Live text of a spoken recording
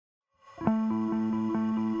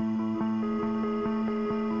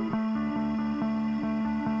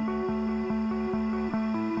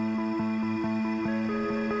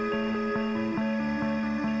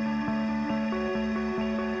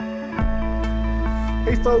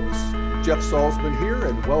Hey folks, Jeff Salzman here,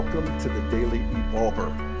 and welcome to the Daily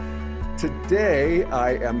Evolver. Today,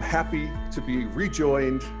 I am happy to be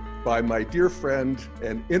rejoined by my dear friend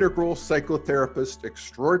and integral psychotherapist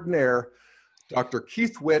extraordinaire, Dr.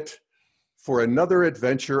 Keith Witt, for another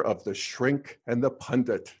adventure of the Shrink and the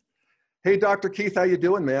Pundit. Hey, Dr. Keith, how you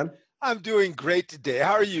doing, man? I'm doing great today.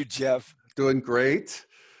 How are you, Jeff? Doing great.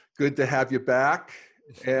 Good to have you back,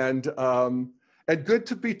 and good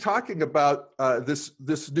to be talking about this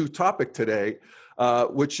new topic today,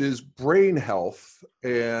 which is brain health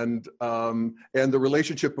and the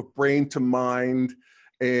relationship of brain to mind,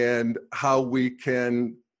 and how we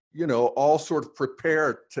can, all sort of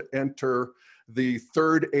prepare to enter the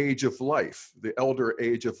third age of life, the elder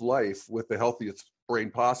age of life, with the healthiest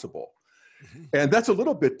brain possible. Mm-hmm. And that's a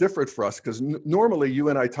little bit different for us because normally you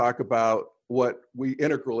and I talk about what we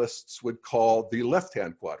integralists would call the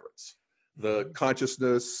left-hand quadrants, the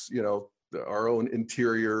consciousness, our own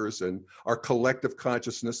interiors and our collective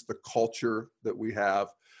consciousness, the culture that we have.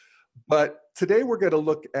 But today we're going to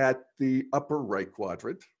look at the upper right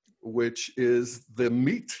quadrant, which is the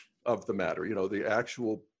meat of the matter, the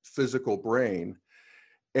actual physical brain.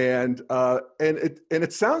 And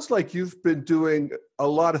it sounds like you've been doing a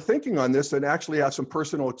lot of thinking on this and actually have some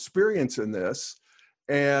personal experience in this.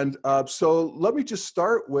 And so let me just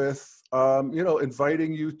start with,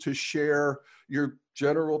 inviting you to share your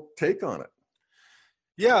general take on it.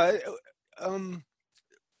 Yeah.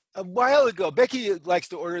 A while ago, Becky likes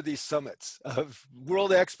to order these summits of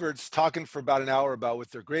world experts talking for about an hour about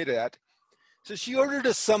what they're great at. So she ordered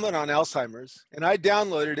a summit on Alzheimer's, and I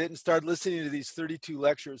downloaded it and started listening to these 32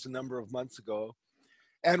 lectures a number of months ago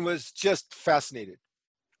and was just fascinated.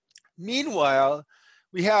 Meanwhile,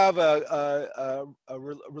 we have a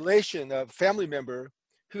relation, a family member,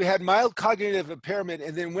 who had mild cognitive impairment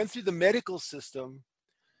and then went through the medical system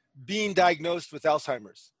being diagnosed with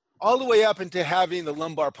Alzheimer's, all the way up into having the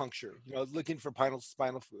lumbar puncture, looking for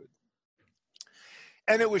spinal fluid.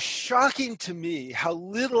 And it was shocking to me how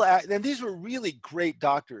little, and these were really great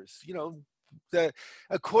doctors,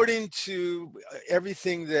 according to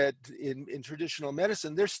everything that in traditional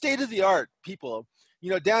medicine, they're state-of-the-art people,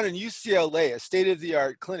 down in UCLA, a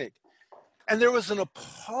state-of-the-art clinic. And there was an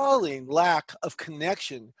appalling lack of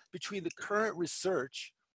connection between the current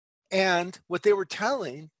research and what they were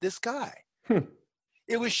telling this guy.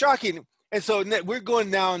 It was shocking. And so we're going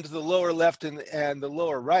now into the lower left and the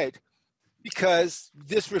lower right, because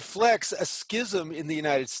this reflects a schism in the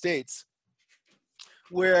United States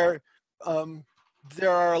where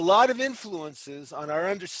there are a lot of influences on our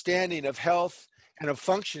understanding of health and of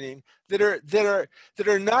functioning that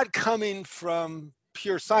are not coming from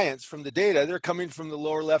pure science, from the data. They're coming from the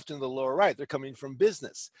lower left and the lower right. They're coming from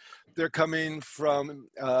business. They're coming from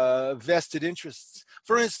vested interests.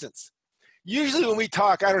 For instance, usually when we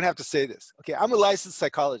talk, I don't have to say this. Okay, I'm a licensed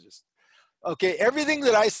psychologist. Okay, everything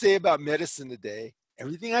that I say about medicine today,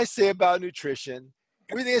 everything I say about nutrition,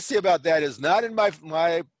 everything I say about that is not in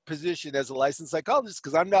my position as a licensed psychologist,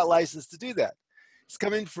 because I'm not licensed to do that. It's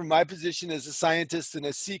coming from my position as a scientist and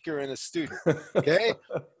a seeker and a student, okay?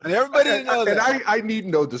 And everybody knows that. And I need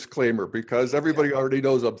no disclaimer because everybody already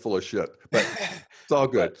knows I'm full of shit, but it's all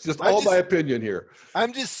good. It's just my opinion here.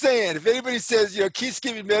 I'm just saying, if anybody says, Keith's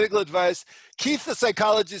giving medical advice, Keith the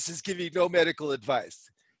psychologist is giving no medical advice.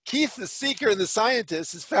 Keith, the seeker and the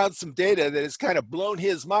scientist, has found some data that has kind of blown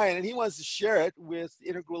his mind, and he wants to share it with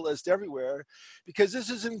integralists everywhere because this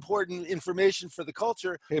is important information for the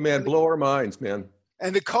culture. Hey, man, blow our minds, man.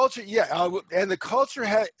 And the culture, and the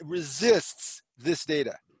culture resists this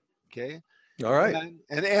data, okay? All right.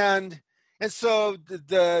 And so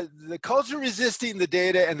the culture resisting the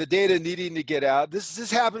data and the data needing to get out. This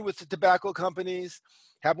happened with the tobacco companies,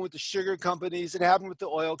 happened with the sugar companies, it happened with the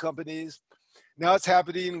oil companies. Now it's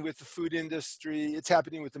happening with the food industry. It's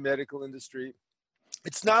happening with the medical industry.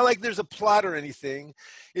 It's not like there's a plot or anything.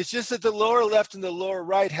 It's just that the lower left and the lower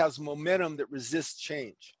right has momentum that resists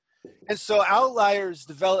change. And so outliers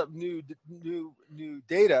develop new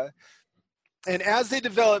data. And as they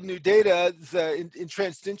develop new data, the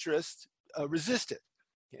entrenched interests resist it.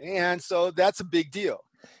 And so that's a big deal.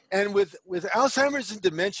 And with Alzheimer's and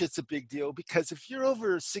dementia, it's a big deal because if you're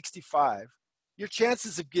over 65, your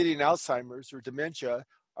chances of getting Alzheimer's or dementia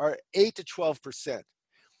are 8 to 12%.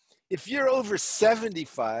 If you're over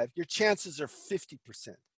 75, your chances are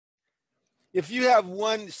 50%. If you have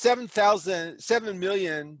 7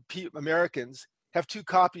 million Americans have 2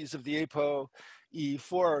 copies of the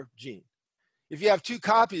ApoE4 gene. If you have 2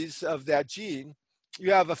 copies of that gene,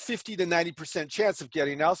 you have a 50 to 90% chance of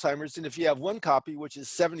getting Alzheimer's. And if you have 1 copy, which is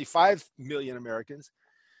 75 million Americans,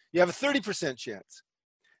 you have a 30% chance.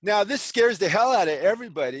 Now, this scares the hell out of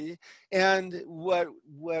everybody. And what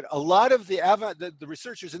a lot of the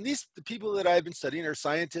researchers, and the people that I've been studying are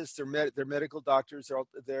scientists, they're medical doctors,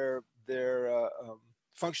 they're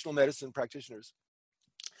functional medicine practitioners.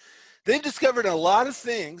 They've discovered a lot of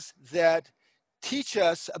things that teach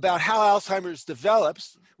us about how Alzheimer's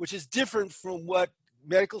develops, which is different from what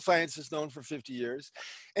medical science has known for 50 years,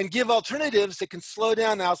 and give alternatives that can slow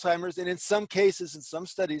down Alzheimer's, and in some cases, in some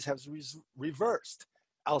studies, have reversed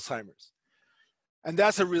Alzheimer's. And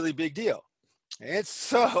that's a really big deal. And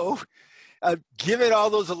so, given all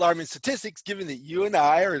those alarming statistics, given that you and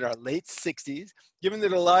I are in our late 60s, given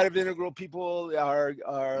that a lot of integral people are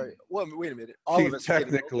well, wait a minute, all of us.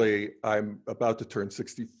 Technically, I'm about to turn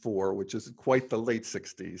 64, which is quite the late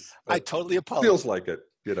 60s. I totally apologize. Feels like it,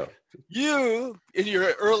 you know. You in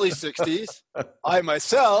your early 60s, I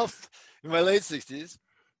myself in my late 60s.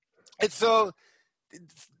 And so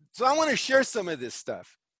I want to share some of this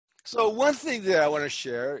stuff. So one thing that I want to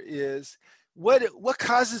share is what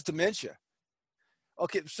causes dementia.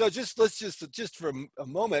 Okay, so just for a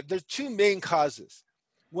moment, there's two main causes.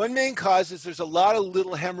 One main cause is there's a lot of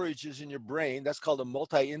little hemorrhages in your brain. That's called a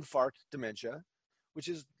multi-infarct dementia, which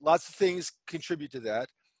is lots of things contribute to that.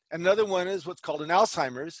 Another one is what's called an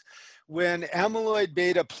Alzheimer's, when amyloid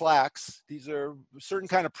beta plaques, these are a certain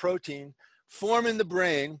kind of protein, form in the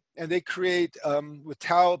brain, and they create, with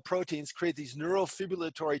tau proteins, create these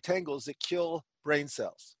neurofibrillatory tangles that kill brain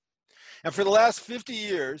cells. And for the last 50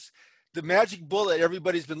 years, the magic bullet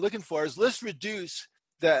everybody's been looking for is let's reduce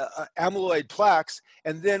the amyloid plaques,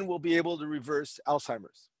 and then we'll be able to reverse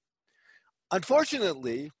Alzheimer's.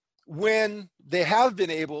 Unfortunately, when they have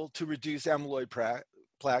been able to reduce amyloid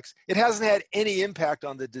plaques, it hasn't had any impact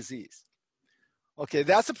on the disease. Okay,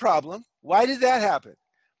 that's a problem. Why did that happen?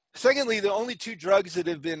 Secondly, the only two drugs that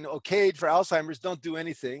have been okayed for Alzheimer's don't do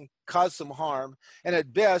anything, cause some harm, and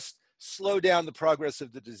at best, slow down the progress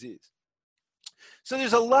of the disease. So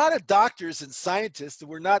there's a lot of doctors and scientists that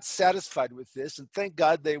were not satisfied with this, and thank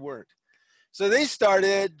God they weren't. So they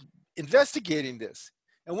started investigating this.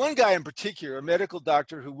 And one guy in particular, a medical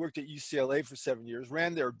doctor who worked at UCLA for 7 years,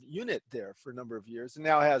 ran their unit there for a number of years, and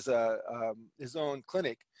now has his own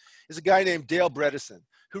clinic, is a guy named Dale Bredesen,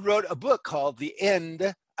 who wrote a book called The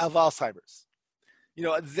End of Alzheimer's. You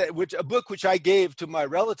know, a book which I gave to my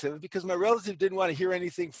relative because my relative didn't want to hear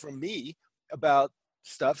anything from me about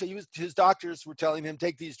stuff. His doctors were telling him,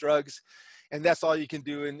 take these drugs, and that's all you can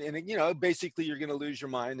do. And you know, basically, you're going to lose your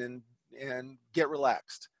mind and get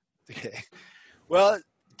relaxed. Okay. Well,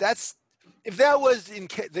 if that was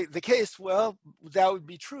the case, well, that would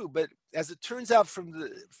be true. But as it turns out, from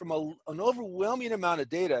an overwhelming amount of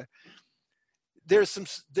data, there's some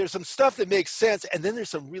stuff that makes sense, and then there's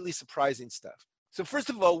some really surprising stuff. So first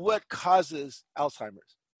of all, what causes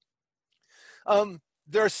Alzheimer's?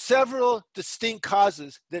 There are several distinct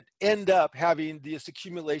causes that end up having this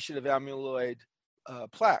accumulation of amyloid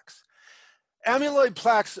plaques. Amyloid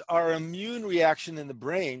plaques are an immune reaction in the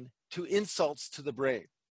brain to insults to the brain.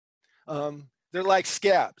 They're like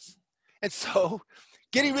scabs. And so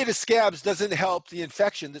getting rid of scabs doesn't help the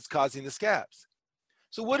infection that's causing the scabs.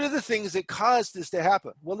 So what are the things that cause this to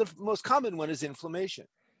happen? Well, the most common one is inflammation.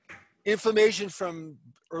 Inflammation from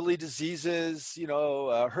early diseases, you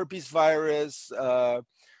know, herpes virus,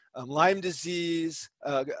 Lyme disease,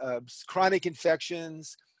 chronic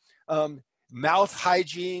infections, mouth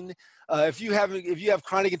hygiene. If you have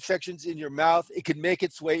chronic infections in your mouth, it can make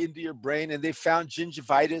its way into your brain, and they found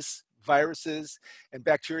gingivitis viruses and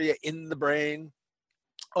bacteria in the brain,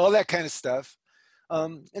 all that kind of stuff.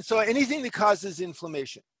 And so anything that causes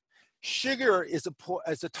inflammation. Sugar is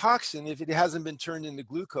a toxin if it hasn't been turned into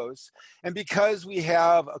glucose. And because we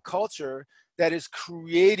have a culture that is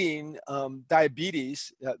creating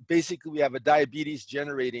diabetes, basically we have a diabetes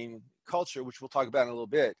generating culture, which we'll talk about in a little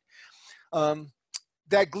bit.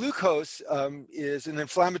 That glucose is an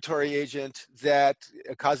inflammatory agent that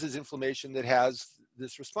causes inflammation that has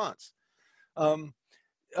this response.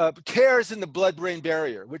 Tears in the blood-brain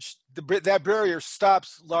barrier, which that barrier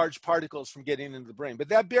stops large particles from getting into the brain. But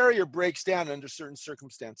that barrier breaks down under certain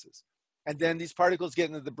circumstances. And then these particles get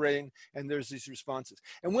into the brain, and there's these responses.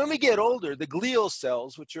 And when we get older, the glial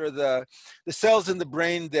cells, which are the cells in the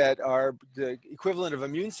brain that are the equivalent of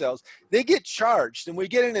immune cells, they get charged. And when we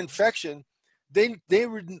get an infection, they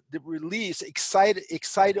release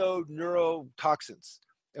excitoneurotoxins,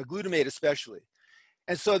 glutamate especially.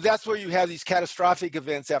 And so that's where you have these catastrophic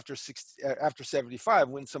events after 75,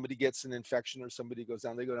 when somebody gets an infection or somebody goes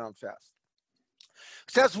down, they go down fast.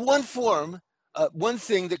 So that's one form, one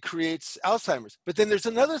thing that creates Alzheimer's. But then there's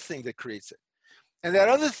another thing that creates it. And that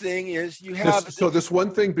other thing is you have So this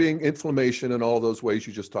one thing being inflammation in all those ways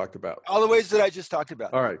you just talked about. all the ways that I just talked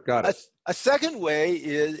about. All right, got it. A second way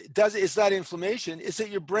it's not inflammation, is that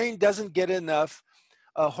your brain doesn't get enough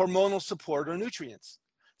hormonal support or nutrients.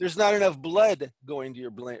 There's not enough blood going to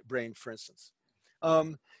your brain, for instance.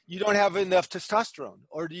 You don't have enough testosterone,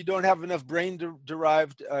 or you don't have enough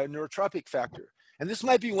brain-derived neurotropic factor. And this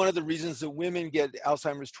might be one of the reasons that women get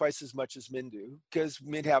Alzheimer's twice as much as men do, because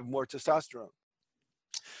men have more testosterone.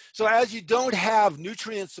 So as you don't have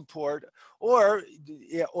nutrient support, or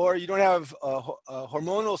you don't have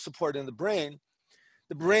hormonal support in the brain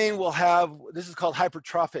will have, this is called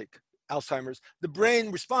hypertrophic Alzheimer's. The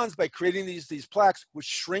brain responds by creating these plaques, which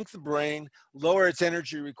shrink the brain, lower its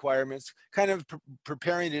energy requirements, kind of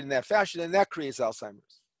preparing it in that fashion, and that creates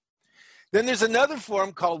Alzheimer's. Then there's another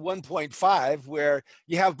form called 1.5, where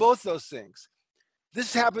you have both those things.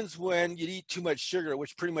 This happens when you eat too much sugar,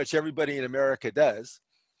 which pretty much everybody in America does.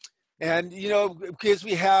 And, you know, because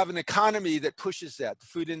we have an economy that pushes that, the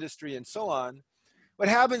food industry and so on. What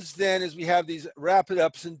happens then is we have these rapid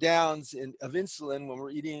ups and downs of insulin when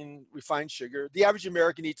we're eating refined sugar. The average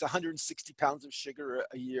American eats 160 pounds of sugar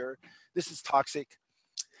a year. This is toxic.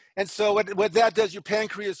 And so what that does, your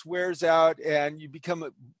pancreas wears out and you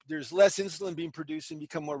there's less insulin being produced and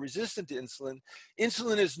become more resistant to insulin.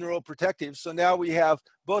 Insulin is neuroprotective. So now we have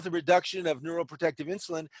both a reduction of neuroprotective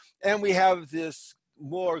insulin, and we have this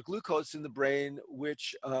more glucose in the brain,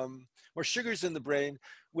 more sugars in the brain,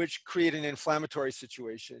 which create an inflammatory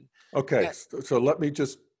situation. Okay, so let me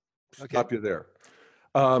just stop you there.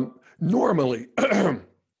 Normally,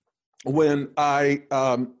 when I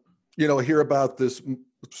hear about this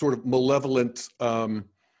sort of malevolent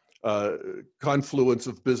confluence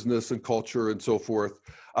of business and culture and so forth,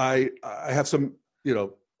 I have some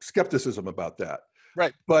skepticism about that.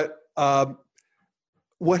 Right. But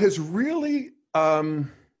what has really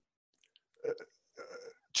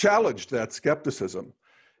challenged that skepticism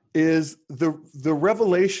is the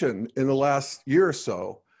revelation in the last year or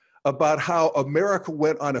so about how America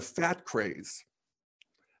went on a fat craze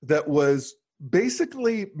that was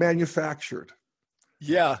basically manufactured.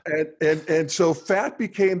 Yeah. And so fat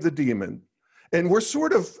became the demon. And we're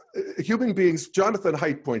sort of human beings. Jonathan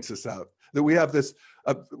Haidt points this out, that we have this,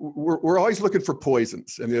 we're always looking for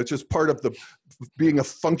poisons. And it's just part of being a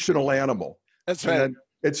functional animal. That's right.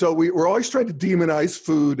 And so we're always trying to demonize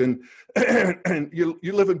food. And you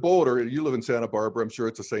live in Boulder, you live in Santa Barbara. I'm sure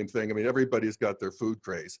it's the same thing. I mean, everybody's got their food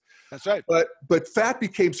craze. That's right. But fat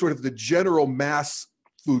became sort of the general mass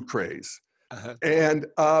food craze. Uh-huh.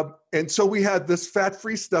 And so we had this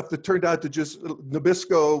fat-free stuff that turned out to just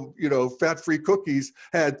Nabisco, fat-free cookies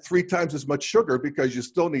had 3 times as much sugar because you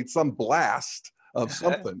still need some blast of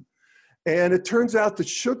something. And it turns out that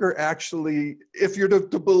sugar actually, if you're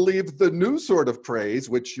to believe the new sort of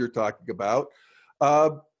craze, which you're talking about,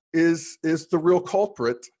 is the real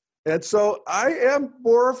culprit. And so I am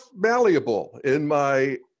more malleable in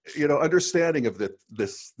my, understanding of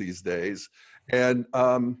these days. And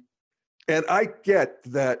I get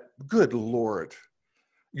that, good Lord,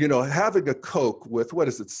 having a Coke with,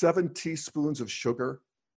 7 teaspoons of sugar?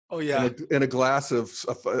 Oh, yeah. In a glass of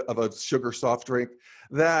a sugar soft drink,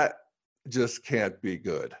 that just can't be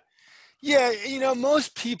good. Yeah,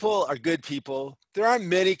 most people are good people. There aren't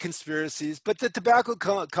many conspiracies, but the tobacco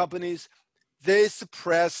companies, they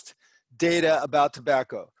suppressed data about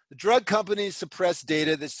tobacco. The drug companies suppressed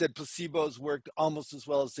data that said placebos worked almost as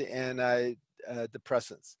well as the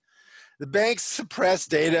antidepressants. The banks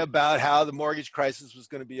suppressed data about how the mortgage crisis was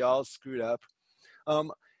going to be all screwed up.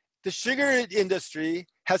 The sugar industry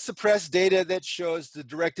has suppressed data that shows the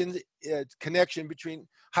direct connection between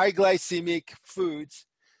high glycemic foods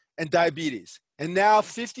and diabetes. And now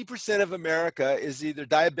 50% of America is either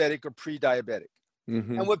diabetic or pre-diabetic.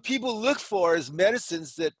 Mm-hmm. And what people look for is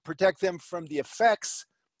medicines that protect them from the effects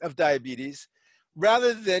of diabetes,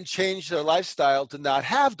 rather than change their lifestyle to not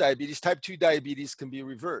have diabetes. Type 2 diabetes can be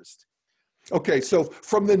reversed. Okay, so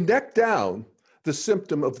from the neck down, the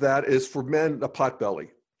symptom of that is, for men, a pot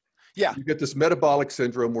belly. Yeah. You get this metabolic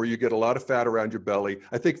syndrome where you get a lot of fat around your belly.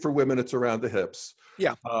 I think for women, it's around the hips.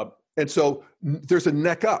 Yeah. And so there's a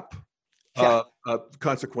neck up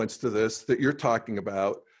consequence to this that you're talking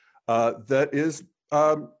about that is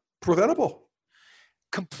preventable.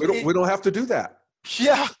 We don't have to do that.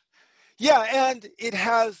 Yeah. Yeah, and it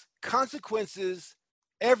has consequences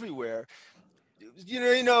everywhere.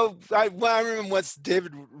 I remember once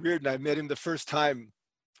David Reardon, I met him the first time.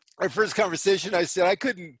 Our first conversation, I said, I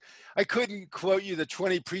couldn't quote you the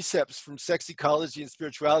 20 precepts from Sex Ecology and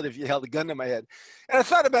Spirituality if you held a gun to my head. And I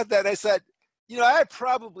thought about that, and I said, I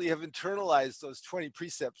probably have internalized those 20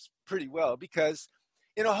 precepts pretty well, because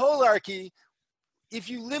in a holarchy, if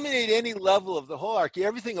you eliminate any level of the holarchy,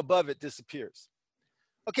 everything above it disappears.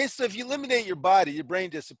 Okay, so if you eliminate your body, your brain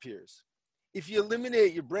disappears. If you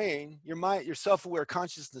eliminate your brain, your mind, your self-aware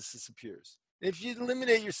consciousness disappears. If you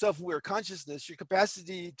eliminate your self-aware consciousness, your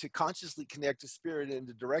capacity to consciously connect to spirit and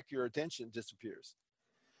to direct your attention disappears.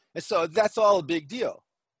 And so that's all a big deal.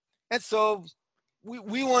 And so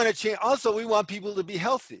we want to change. Also, we want people to be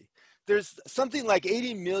healthy. There's something like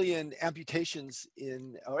 80 million amputations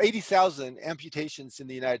or 80,000 amputations in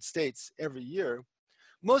the United States every year,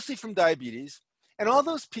 mostly from diabetes. And all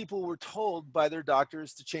those people were told by their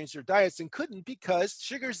doctors to change their diets and couldn't, because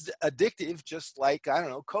sugar's addictive, just like, I don't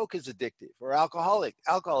know, Coke is addictive, or alcohol is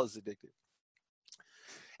addictive.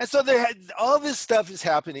 And so all this stuff is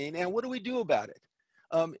happening, and what do we do about it?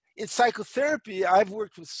 In psychotherapy, I've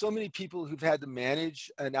worked with so many people who've had to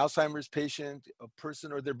manage an Alzheimer's patient, a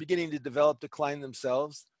person, or they're beginning to develop decline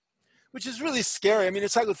themselves, which is really scary. I mean, in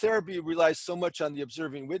psychotherapy, relies so much on the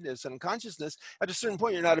observing witness and unconsciousness. At a certain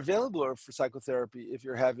point, you're not available for psychotherapy if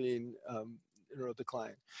you're having neural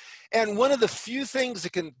decline. And one of the few things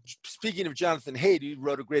that can, speaking of Jonathan Haidt, who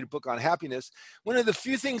wrote a great book on happiness, one of the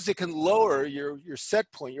few things that can lower your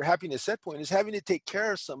set point, your happiness set point, is having to take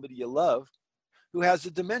care of somebody you love who has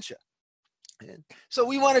a dementia. And so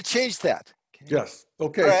we want to change that. Okay? Yes.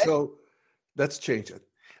 Okay. Right. So let's change it.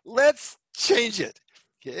 Let's change it.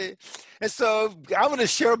 Okay. And so I'm going to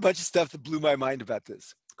share a bunch of stuff that blew my mind about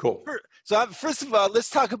this. Cool. So first of all, let's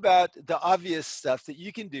talk about the obvious stuff that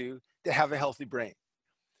you can do to have a healthy brain.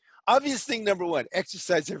 Obvious thing number one,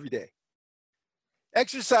 exercise every day.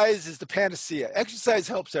 Exercise is the panacea. Exercise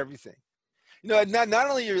helps everything. You know, not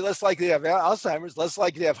only are you less likely to have Alzheimer's, less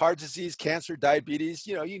likely to have heart disease, cancer, diabetes,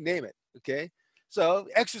 you know, you name it, okay? So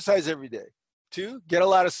exercise every day. 2, get a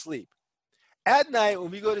lot of sleep. At night,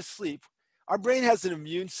 when we go to sleep, our brain has an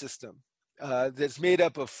immune system that's made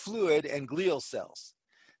up of fluid and glial cells.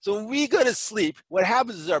 So when we go to sleep, what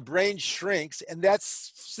happens is our brain shrinks, and that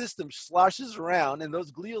system sloshes around, and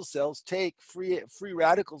those glial cells take free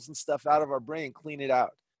radicals and stuff out of our brain, clean it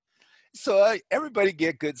out. So everybody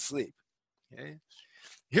get good sleep. Okay.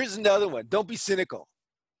 Here's another one. Don't be cynical.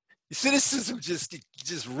 Cynicism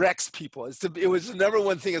just wrecks people. It was the number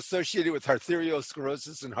one thing associated with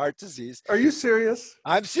arteriosclerosis and heart disease. Are you serious?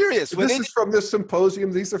 I'm serious. This is from this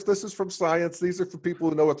symposium. This is from science. These are for people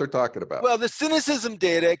who know what they're talking about. Well, the cynicism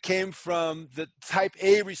data came from the type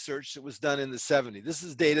A research that was done in the 70s. This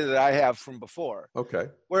is data that I have from before. Okay.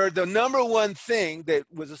 Where the number one thing that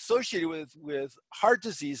was associated with heart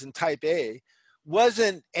disease and type A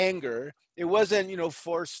wasn't anger. It wasn't, you know,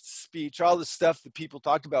 forced speech, all the stuff that people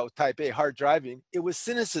talked about with type A, hard driving. It was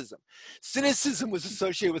cynicism. Cynicism was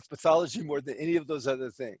associated with pathology more than any of those other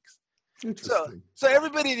things. Interesting. So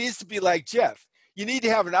everybody needs to be like Jeff. You need to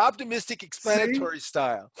have an optimistic explanatory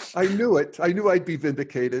style. I knew it. I knew I'd be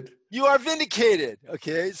vindicated. You are vindicated.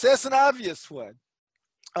 Okay. So that's an obvious one.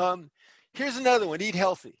 Here's another one. Eat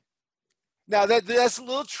healthy. Now that's a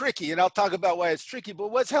little tricky, and I'll talk about why it's tricky,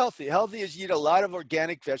 but what's healthy? Healthy is you eat a lot of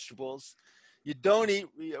organic vegetables. You don't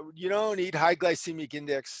eat high glycemic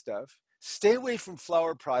index stuff. Stay away from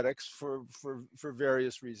flour products for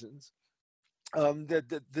various reasons.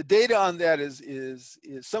 The data on that is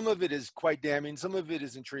some of it is quite damning, some of it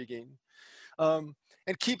is intriguing. And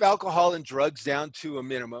keep alcohol and drugs down to a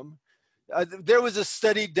minimum. There was a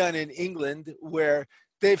study done in England where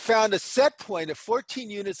they found a set point of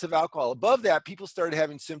 14 units of alcohol. Above that, people started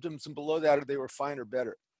having symptoms, and below that, they were fine or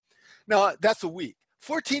better. Now, that's a week.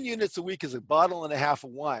 14 units a week is a bottle and a half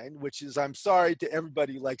of wine, which is, I'm sorry to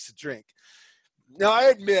everybody who likes to drink. Now, I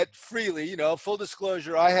admit freely, you know, full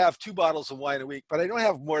disclosure, I have 2 bottles of wine a week, but I don't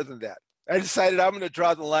have more than that. I decided I'm going to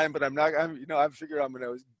draw the line, but I figured I'm going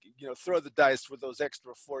to, you know, throw the dice with those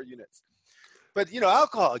extra 4 units. But, you know,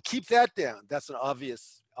 alcohol, keep that down. That's an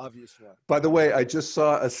obvious one. By the way, I just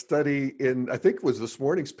saw a study in, I think it was this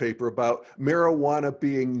morning's paper, about marijuana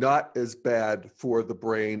being not as bad for the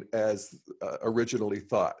brain as originally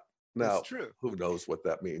thought. Now, that's true. Who knows what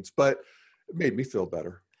that means, but it made me feel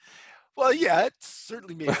better. Well, yeah, it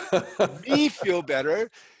certainly made me feel better.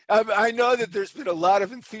 I know that there's been a lot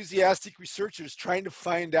of enthusiastic researchers trying to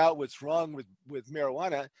find out what's wrong with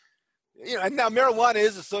marijuana. You know, and now marijuana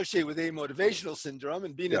is associated with amotivational syndrome,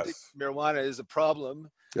 and being addicted to marijuana is a problem.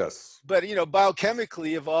 Yes. But, you know,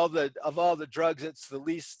 biochemically, of all the drugs, it's the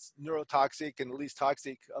least neurotoxic and the least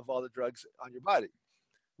toxic of all the drugs on your body,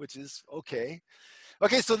 which is okay.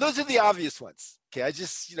 Okay, so those are the obvious ones. Okay, I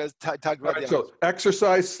just, you know, talked about the so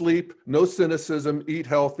exercise, sleep, no cynicism, eat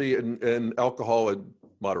healthy, and alcohol in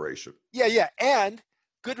moderation. Yeah, and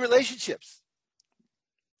good relationships.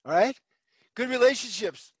 All right? Good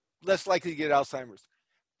relationships less likely to get Alzheimer's.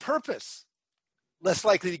 Purpose, less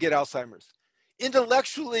likely to get Alzheimer's.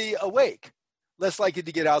 Intellectually awake, less likely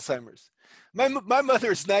to get Alzheimer's. My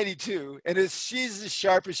mother is 92, and she's as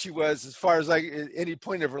sharp as she was as far as at any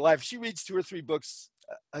point of her life. She reads 2 or 3 books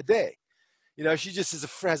a day. She just has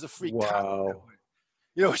a free time.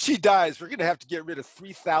 When she dies, we're going to have to get rid of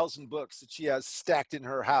 3,000 books that she has stacked in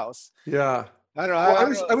her house. Yeah. I don't know.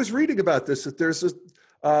 Well, I was reading about this, that there's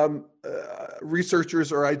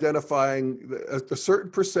researchers are identifying a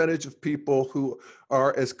certain percentage of people who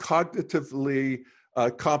are as cognitively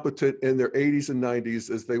competent in their 80s and 90s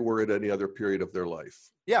as they were at any other period of their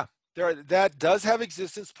life. Yeah, that does have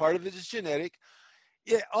existence. Part of it is genetic.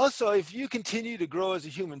 Also, if you continue to grow as a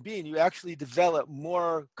human being, you actually develop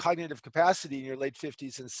more cognitive capacity in your late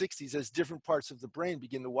 50s and 60s as different parts of the brain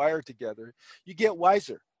begin to wire together. You get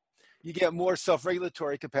wiser. You get more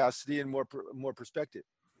self-regulatory capacity and more perspective.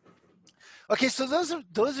 Okay, so those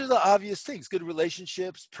are the obvious things: good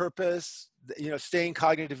relationships, purpose, staying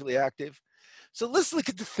cognitively active. So let's look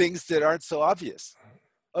at the things that aren't so obvious.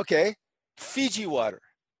 Okay, Fiji water.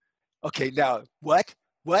 Okay, now what?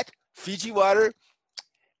 Fiji water?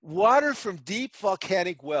 Water from deep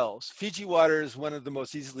volcanic wells. Fiji water is one of the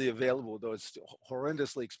most easily available, though it's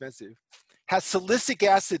horrendously expensive. Has silicic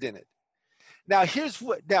acid in it. Now,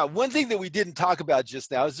 one thing that we didn't talk about just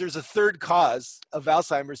now is there's a third cause of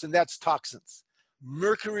Alzheimer's, and that's toxins.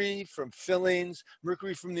 Mercury from fillings,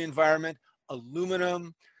 mercury from the environment,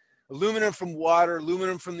 aluminum from water,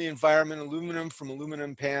 aluminum from the environment, aluminum from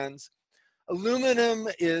aluminum pans. Aluminum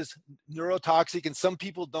is neurotoxic, and some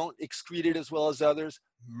people don't excrete it as well as others.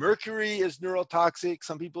 Mercury is neurotoxic.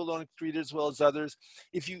 Some people don't excrete it as well as others.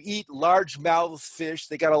 If you eat large-mouthed fish,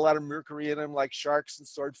 they got a lot of mercury in them, like sharks and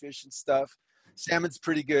swordfish and stuff. Salmon's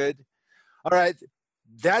pretty good. All right.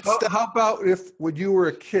 How about if, when you were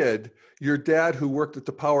a kid, your dad, who worked at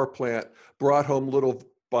the power plant, brought home little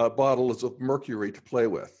bottles of mercury to play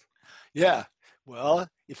with? Yeah. Well,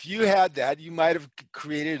 if you had that, you might have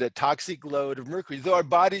created a toxic load of mercury. Though our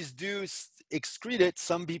bodies do excrete it,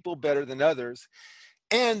 some people better than others.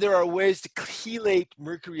 And there are ways to chelate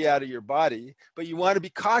mercury out of your body, but you want to be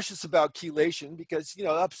cautious about chelation because,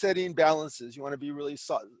 upsetting balances. You want to be really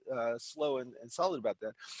slow and solid about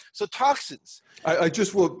that. So toxins. I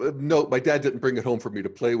just will note, my dad didn't bring it home for me to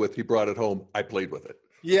play with. He brought it home. I played with it.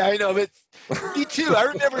 Yeah, I know, but me too. I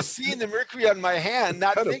remember seeing the mercury on my hand.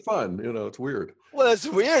 Kind of fun, it's weird. Well, it's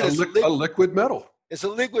weird. It's a liquid metal. It's a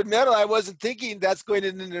liquid metal. I wasn't thinking that's going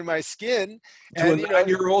into my skin. To a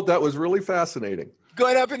 9-year-old, that was really fascinating.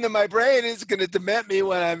 Going up into my brain is going to dement me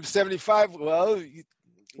when I'm 75. Well,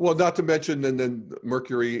 not to mention, and then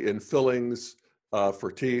mercury in fillings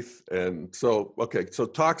for teeth. And so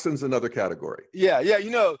toxins, another category. Yeah.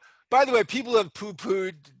 By the way, people have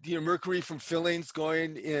poo-pooed mercury from fillings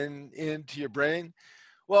going into your brain.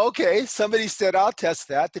 Well, okay, somebody said, I'll test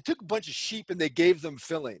that. They took a bunch of sheep and they gave them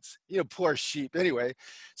fillings. Poor sheep. Anyway,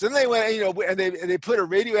 so then they went, and they put a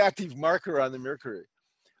radioactive marker on the mercury.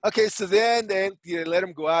 Okay, so then they let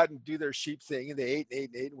them go out and do their sheep thing, and they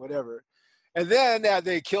ate, whatever. And then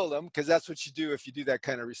they killed them, because that's what you do if you do that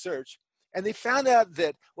kind of research. And they found out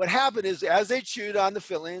that what happened is, as they chewed on the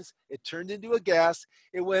fillings, it turned into a gas.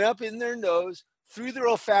 It went up in their nose, through their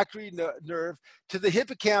olfactory nerve, to the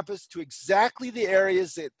hippocampus, to exactly the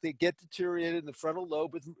areas that they get deteriorated in the frontal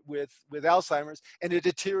lobe with Alzheimer's, and it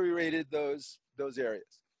deteriorated those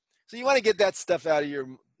areas. So you want to get that stuff out of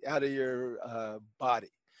your body.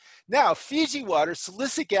 Now, Fiji water,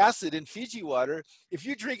 silicic acid in Fiji water, if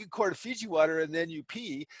you drink a quart of Fiji water and then you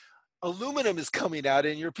pee, aluminum is coming out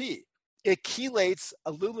in your pee. It chelates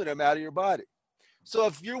aluminum out of your body. So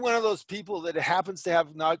if you're one of those people that happens to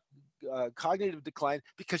have not cognitive decline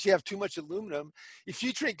because you have too much aluminum, if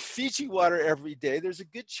you drink Fiji water every day, there's a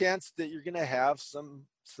good chance that you're going to have some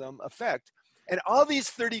effect. And all these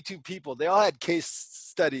 32 people, they all had case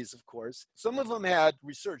studies, of course. Some of them had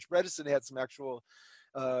research. Bredesen had some actual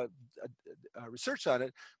research on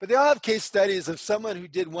it, but they all have case studies of someone who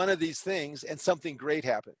did one of these things and something great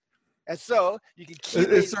happened. And so you can keep.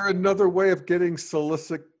 Is there another way of getting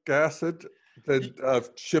silicic acid than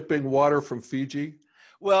shipping water from Fiji?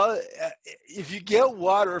 Well, if you get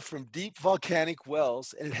water from deep volcanic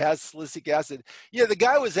wells and it has silicic acid, the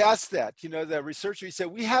guy was asked that, the researcher, he said,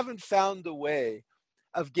 we haven't found a way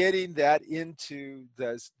of getting that into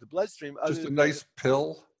the bloodstream. Just a nice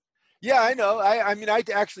pill? Yeah, I know. I mean, I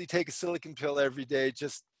actually take a silicon pill every day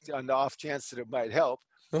just on the off chance that it might help.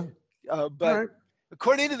 But right.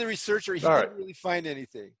 According to the researcher, he didn't really find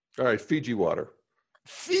anything. All right, Fiji water.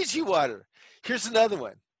 Fiji water. Here's another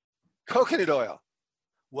one. Coconut oil.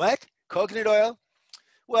 What? Coconut oil?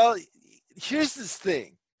 Well, here's this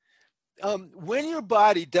thing. when your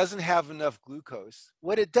body doesn't have enough glucose,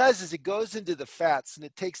 what it does is it goes into the fats and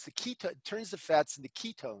it takes the turns the fats into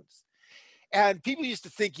ketones. And people used to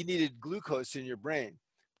think you needed glucose in your brain.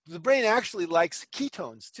 The brain actually likes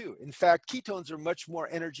ketones too. In fact, ketones are much more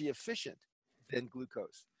energy efficient than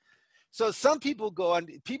glucose. So some people a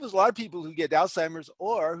lot of people who get Alzheimer's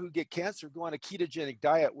or who get cancer go on a ketogenic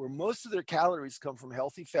diet where most of their calories come from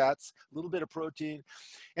healthy fats, a little bit of protein,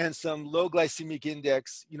 and some low glycemic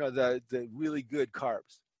index, the really good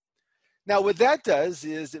carbs. Now, what that does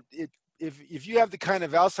is if you have the kind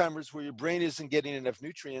of Alzheimer's where your brain isn't getting enough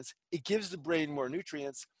nutrients, it gives the brain more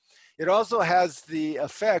nutrients. It also has the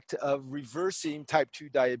effect of reversing type 2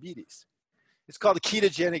 diabetes. It's called a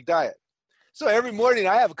ketogenic diet. So every morning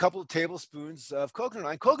I have a couple of tablespoons of coconut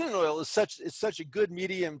oil. And coconut oil is such a good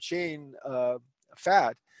medium chain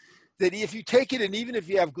fat that if you take it and even if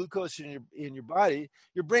you have glucose in your body,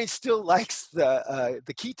 your brain still likes the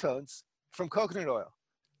ketones from coconut oil.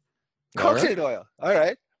 Coconut oil. All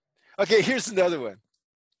right. Okay, here's another one.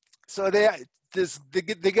 So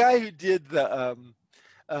the guy who did the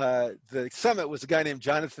summit was a guy named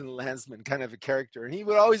Jonathan Landsman, kind of a character, and he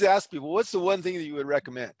would always ask people, "What's the one thing that you would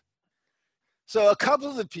recommend?" So a couple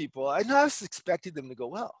of the people, I was expecting them to go,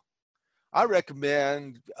 "Well, I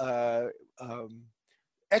recommend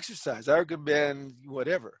exercise. I recommend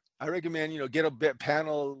whatever. I recommend get a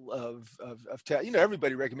panel of tests.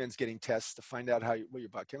 Everybody recommends getting tests to find out what your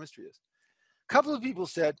biochemistry is." A couple of people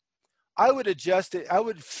said, "I would adjust it. I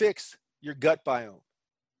would fix your gut biome."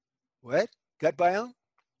 What? Gut biome?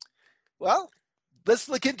 Well, let's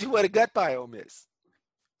look into what a gut biome is.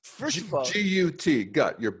 First of all, G-U-T,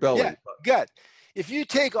 gut, your belly. Yeah, gut. If you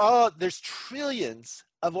take there's trillions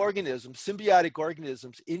of organisms, symbiotic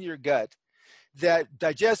organisms in your gut that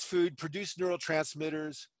digest food, produce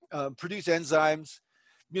neurotransmitters, produce enzymes.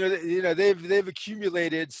 They've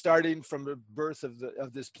accumulated starting from the birth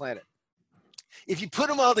of this planet. If you put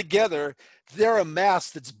them all together, they're a mass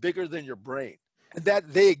that's bigger than your brain, and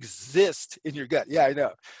that they exist in your gut. Yeah, I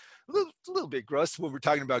know. A little bit gross when we're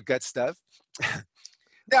talking about gut stuff.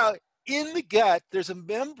 Now, in the gut, there's a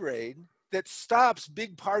membrane that stops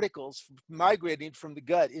big particles from migrating from the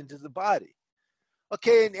gut into the body.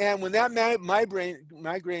 Okay, and when that membrane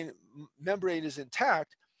is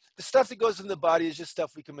intact, the stuff that goes in the body is just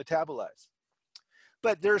stuff we can metabolize.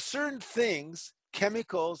 But there are certain things,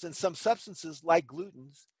 chemicals and some substances like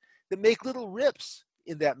glutens, that make little rips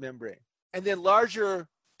in that membrane. And then larger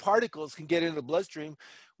particles can get into the bloodstream,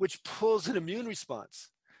 which pulls an immune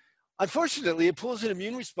response. Unfortunately, it pulls an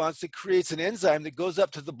immune response that creates an enzyme that goes up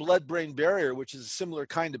to the blood-brain barrier, which is a similar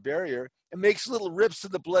kind of barrier, and makes little rips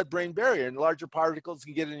in the blood-brain barrier, and larger particles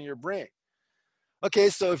can get into your brain. Okay,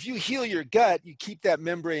 so if you heal your gut, you keep that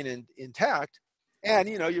membrane intact, and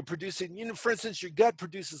you're producing, for instance, your gut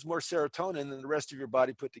produces more serotonin than the rest of your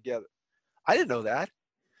body put together. I didn't know that.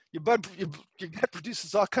 Your gut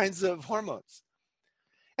produces all kinds of hormones.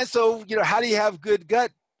 And so, how do you have good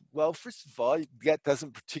gut? Well, first of all, gut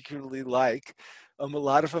doesn't particularly like a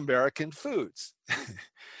lot of American foods.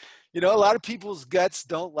 A lot of people's guts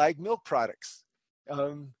don't like milk products.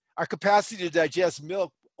 Our capacity to digest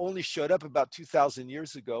milk only showed up about 2,000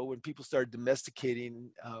 years ago when people started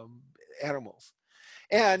domesticating animals.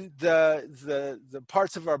 And the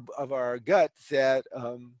parts of our gut that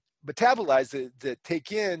metabolize that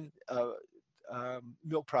take in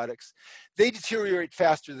milk products, they deteriorate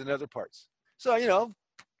faster than other parts. So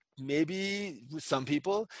maybe with some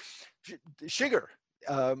people, sugar,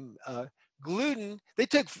 gluten.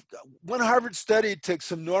 One Harvard study took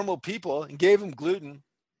some normal people and gave them gluten.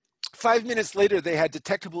 5 minutes later, they had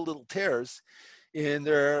detectable little tears in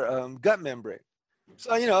their gut membrane.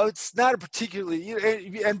 So, it's not a particularly,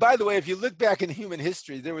 and by the way, if you look back in human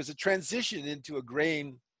history, there was a transition into a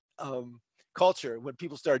grain culture when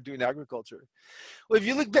people started doing agriculture. Well, if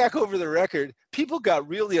you look back over the record, people got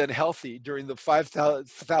really unhealthy during the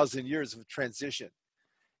 5,000 years of transition.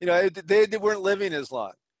 They weren't living as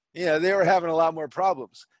long. They were having a lot more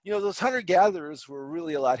problems. Those hunter-gatherers were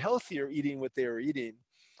really a lot healthier eating what they were eating.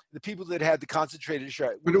 The people that had the concentrated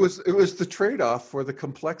sugar. But it was the trade-off for the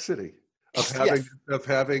complexity of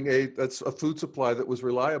having a food supply that was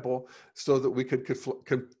reliable, so that we could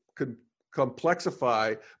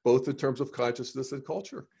complexify both in terms of consciousness and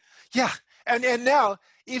culture. Yeah, and now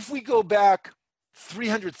if we go back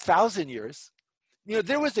 300,000 years,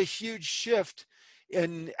 there was a huge shift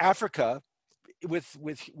in Africa with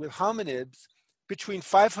hominids between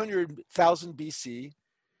 500,000 BC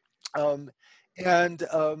and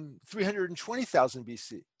 320,000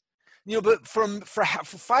 BC. But for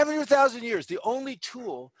 500,000 years, the only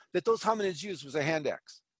tool that those hominids used was a hand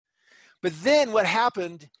axe. But then what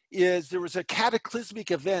happened is there was a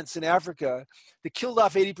cataclysmic events in Africa that killed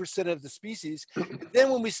off 80% of the species. And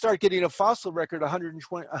then when we start getting a fossil record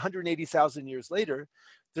 180,000 years later,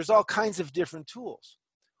 there's all kinds of different tools.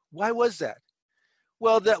 Why was that?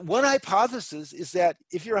 Well, that one hypothesis is that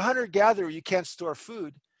if you're a hunter-gatherer, you can't store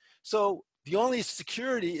food. So the only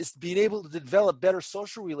security is being able to develop better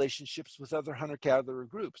social relationships with other hunter-gatherer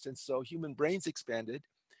groups. And so human brains expanded.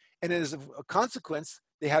 And as a consequence,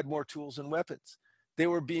 they had more tools and weapons. They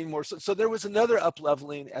were being more, so there was another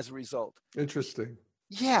up-leveling as a result. Interesting.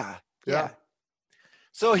 Yeah.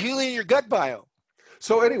 So healing your gut biome.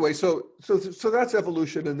 So anyway, so that's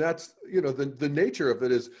evolution, and that's, the nature of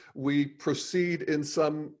it is we proceed in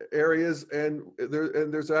some areas, and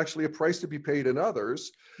there's actually a price to be paid in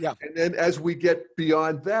others. Yeah. And then as we get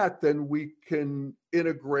beyond that, then we can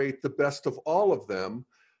integrate the best of all of them,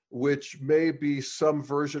 which may be some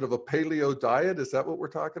version of a paleo diet. Is that what we're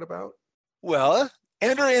talking about? Well, or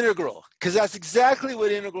integral, because that's exactly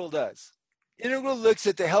what integral does. Integral looks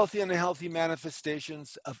at the healthy and unhealthy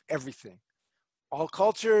manifestations of everything. All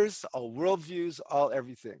cultures, all worldviews, all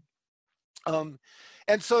everything. And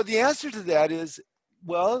so the answer to that is,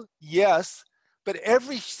 well, yes, but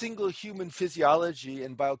every single human physiology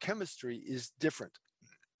and biochemistry is different.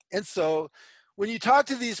 And so when you talk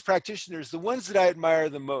to these practitioners, the ones that I admire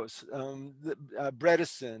the most,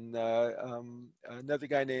 Bredesen, another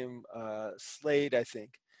guy named Slade, I think,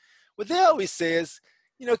 what they always say is,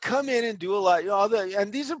 come in and do a lot.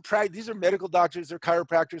 And these are medical doctors, they're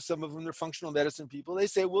chiropractors, some of them are functional medicine people. They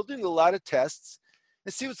say, we'll do a lot of tests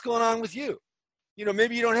and see what's going on with you.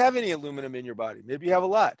 Maybe you don't have any aluminum in your body. Maybe you have a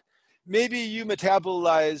lot. Maybe you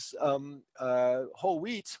metabolize whole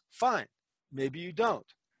wheat, fine. Maybe you don't.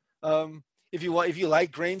 If you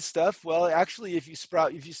like grain stuff, well, actually, if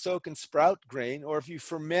you soak and sprout grain, or if you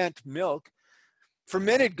ferment milk,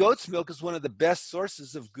 fermented goat's milk is one of the best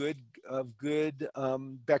sources of good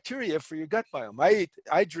bacteria for your gut biome.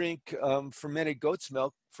 I drink fermented goat's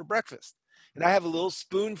milk for breakfast, and I have a little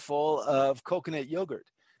spoonful of coconut yogurt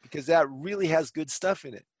because that really has good stuff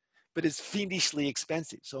in it, but it's fiendishly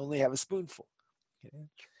expensive, so only have a spoonful. Okay?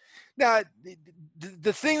 Now,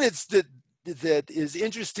 the thing that is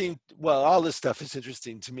interesting, well, all this stuff is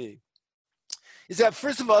interesting to me, is that,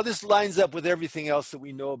 first of all, this lines up with everything else that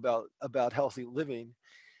we know about healthy living.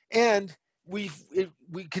 And we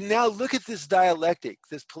can now look at this dialectic,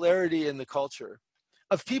 this polarity in the culture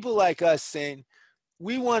of people like us saying,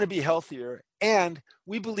 we want to be healthier and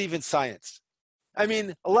we believe in science. I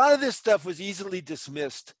mean, a lot of this stuff was easily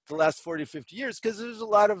dismissed the last 40, 50 years because there's a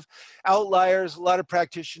lot of outliers, a lot of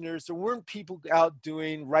practitioners. There weren't people out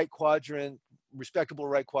doing respectable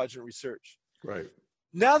right quadrant research. Right.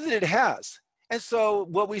 Now that it has. And so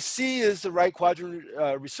what we see is the right quadrant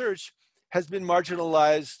research has been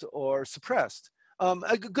marginalized or suppressed.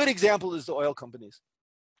 A good example is the oil companies.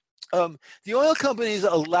 The oil companies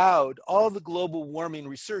allowed all the global warming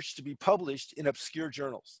research to be published in obscure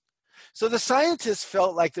journals. So the scientists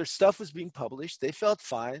felt like their stuff was being published. They felt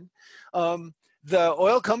fine. The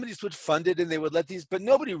oil companies would fund it and they would let these, but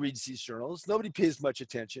nobody reads these journals. Nobody pays much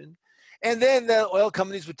attention. And then the oil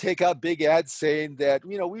companies would take out big ads saying that,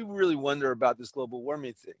 we really wonder about this global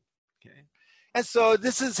warming thing. Okay. And so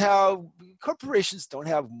this is how corporations don't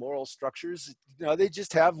have moral structures. They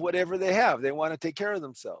just have whatever they have. They want to take care of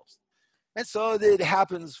themselves. And so it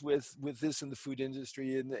happens with this in the food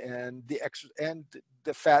industry and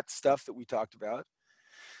the fat stuff that we talked about.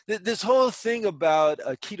 This whole thing about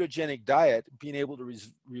a ketogenic diet, being able to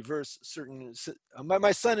reverse certain,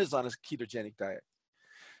 my son is on a ketogenic diet.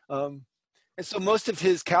 And so most of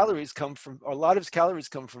his calories a lot of his calories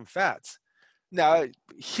come from fats. Now,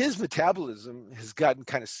 his metabolism has gotten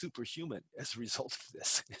kind of superhuman as a result of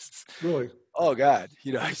this. Really? Oh God,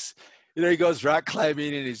 he goes rock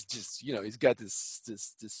climbing and he's just, he's got this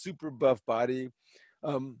super buff body.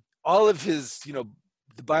 All of his,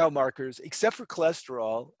 the biomarkers, except for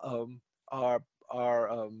cholesterol, are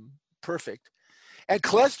perfect. And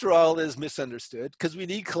cholesterol is misunderstood because we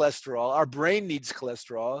need cholesterol. Our brain needs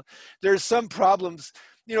cholesterol. There's some problems.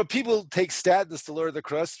 People take statins to lower the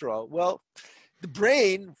cholesterol. Well, the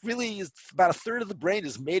brain really is about a third of the brain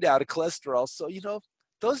is made out of cholesterol. So,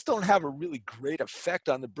 those don't have a really great effect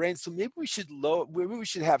on the brain. So maybe we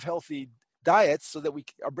should have healthy diets so that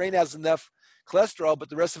our brain has enough cholesterol, but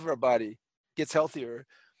the rest of our body gets healthier.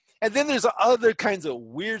 And then there's other kinds of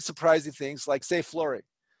weird, surprising things like, say, fluoride.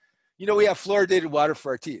 We have fluoridated water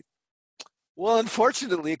for our teeth. Well,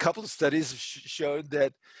 unfortunately, a couple of studies showed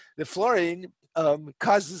that the fluorine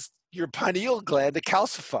causes your pineal gland to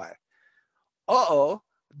calcify.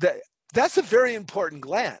 That's a very important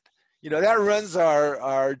gland. That runs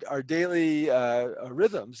our daily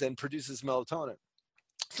rhythms and produces melatonin.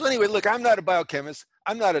 So anyway, look, I'm not a biochemist.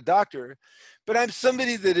 I'm not a doctor, but I'm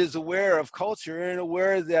somebody that is aware of culture and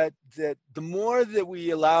aware that the more that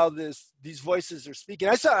we allow these voices are speaking.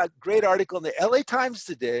 I saw a great article in the LA Times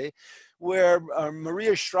today where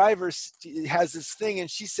Maria Shriver has this thing, and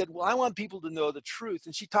she said, well, I want people to know the truth.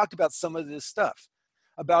 And she talked about some of this stuff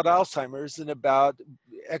about Alzheimer's and about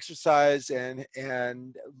exercise and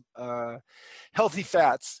healthy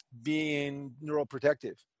fats being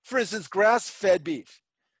neuroprotective. For instance, grass-fed beef.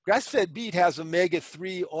 Grass-fed beef has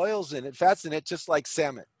omega-3 oils in it, fats in it, just like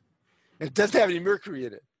salmon. It doesn't have any mercury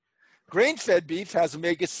in it. Grain-fed beef has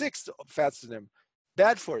omega-6 fats in them.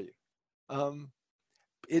 Bad for you.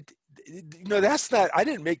 That's not, I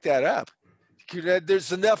didn't make that up.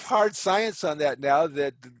 There's enough hard science on that now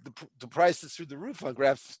that the price is through the roof on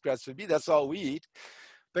grass-fed beef. That's all we eat.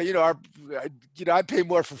 But I pay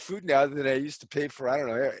more for food now than I used to pay for, I don't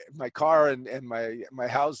know, my car and my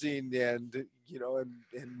housing and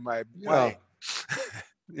my wine.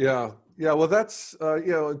 Yeah. Well, that's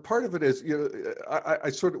and part of it is I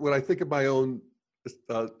sort of, when I think of my own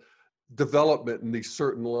development in these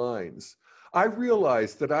certain lines, I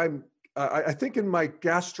realize that I think in my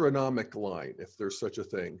gastronomic line, if there's such a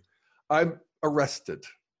thing, I'm arrested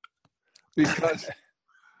because.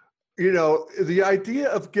 The idea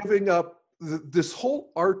of giving up this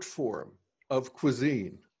whole art form of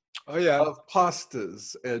cuisine, of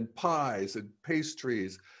pastas and pies and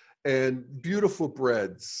pastries and beautiful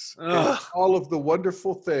breads, and all of the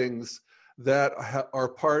wonderful things that are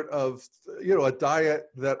part of, a diet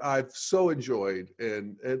that I've so enjoyed.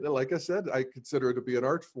 And like I said, I consider it to be an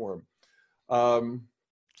art form.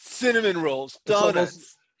 Cinnamon rolls,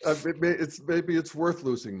 donuts. Maybe it's worth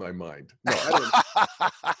losing my mind. No,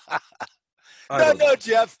 I don't. No,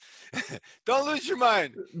 Jeff, don't lose your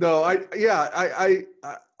mind. No, I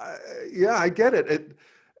get it.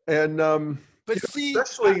 But see,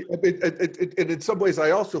 especially, and in some ways,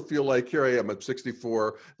 I also feel like here I am at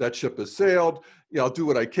 64. That ship has sailed. I'll do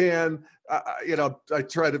what I can. I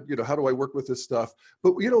try to, how do I work with this stuff?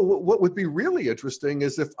 But what would be really interesting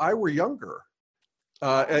is if I were younger.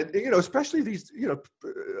 And especially these,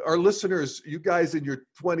 our listeners, you guys in your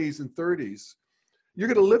 20s and 30s, you're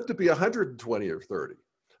going to live to be 120 or 30.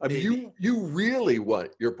 I mean, you really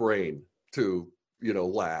want your brain to,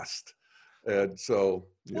 last. And so.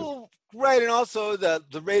 Well, right. And also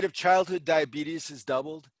the rate of childhood diabetes has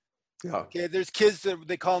doubled. Yeah. Okay. There's kids that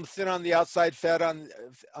they call them thin on the outside, fat on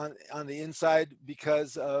the inside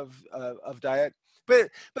because of diet. But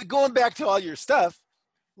going back to all your stuff,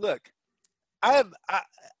 look, I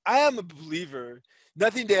am a believer,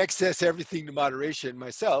 nothing to excess, everything to moderation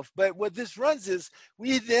myself. But what this runs is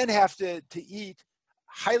we then have to eat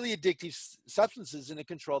highly addictive substances in a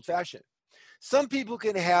controlled fashion. Some people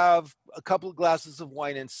can have a couple of glasses of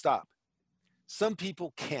wine and stop. Some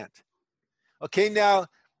people can't. Okay, now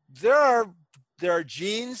there are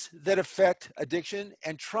genes that affect addiction,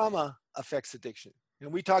 and trauma affects addiction.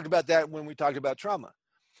 And we talked about that when we talked about trauma.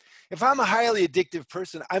 If I'm a highly addictive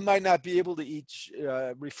person, I might not be able to eat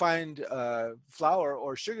refined flour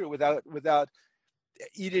or sugar without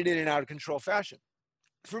eating it in an out of control fashion.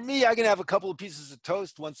 For me, I can have a couple of pieces of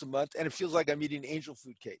toast once a month, and it feels like I'm eating angel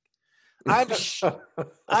food cake.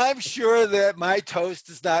 I'm sure that my toast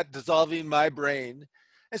is not dissolving my brain.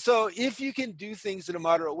 And so if you can do things in a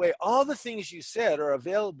moderate way, all the things you said are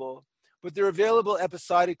available, but they're available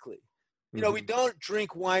episodically. We don't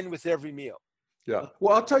drink wine with every meal. Yeah.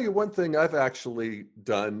 Well, I'll tell you one thing I've actually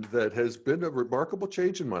done that has been a remarkable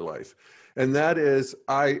change in my life. And that is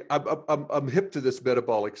I'm hip to this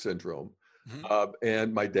metabolic syndrome.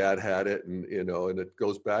 And my dad had it, and it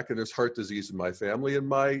goes back, and there's heart disease in my family,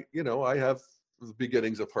 and I have the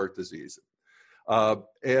beginnings of heart disease.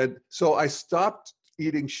 And so I stopped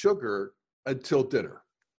eating sugar until dinner.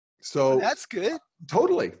 So that's good.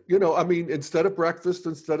 Totally. Instead of breakfast,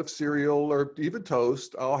 instead of cereal or even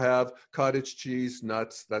toast, I'll have cottage cheese,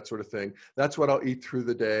 nuts, that sort of thing. That's what I'll eat through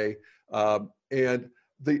the day. And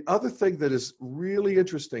the other thing that is really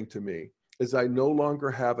interesting to me is I no longer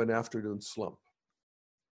have an afternoon slump.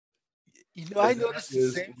 I noticed the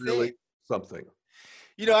same really thing. Something.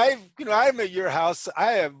 I'm at your house.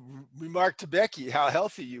 I have remarked to Becky how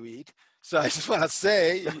healthy you eat. So I just want to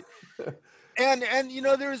say, and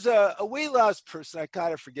there's a weight loss person, I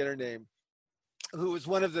kind of forget her name, who was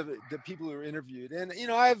one of the people who were interviewed. And,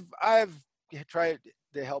 I've tried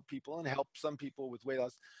to help people and help some people with weight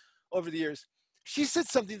loss over the years. She said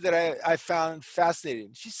something that I found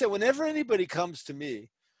fascinating. She said, whenever anybody comes to me,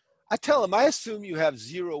 I tell them, I assume you have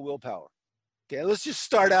zero willpower. Okay, let's just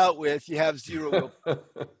start out with you have zero willpower.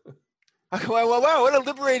 Wow, what a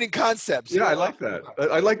liberating concept. Yeah, I like that.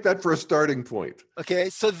 I like that for a starting point. Okay,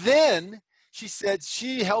 so then she said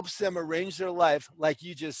she helps them arrange their life like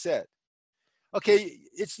you just said. Okay,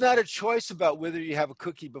 it's not a choice about whether you have a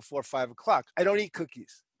cookie before 5 o'clock. I don't eat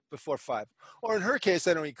cookies before 5. Or in her case,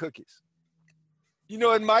 I don't eat cookies.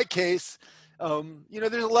 In my case,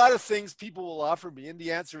 there's a lot of things people will offer me, and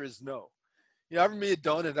the answer is no. You offer me a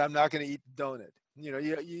donut, I'm not going to eat the donut.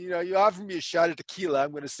 You offer me a shot of tequila,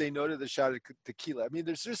 I'm going to say no to the shot of tequila. I mean,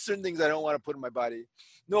 there's just certain things I don't want to put in my body.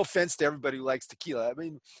 No offense to everybody who likes tequila. I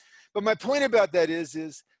mean, but my point about that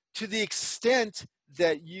is to the extent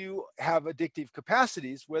that you have addictive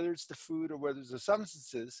capacities, whether it's the food or whether it's the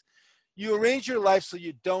substances, you arrange your life so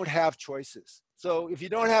you don't have choices. So if you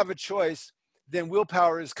don't have a choice, then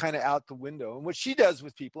willpower is kind of out the window. And what she does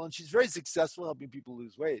with people, and she's very successful helping people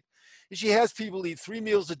lose weight, is she has people eat 3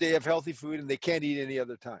 meals a day of healthy food and they can't eat any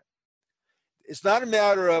other time. It's not a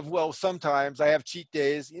matter of, well, sometimes I have cheat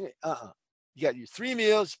days. You got your 3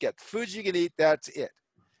 meals, you got the foods you can eat, that's it.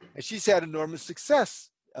 And she's had enormous success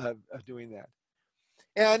of doing that.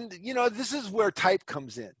 And, this is where type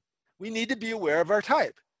comes in. We need to be aware of our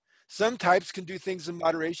type. Some types can do things in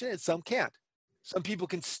moderation and some can't. Some people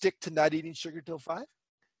can stick to not eating sugar till 5,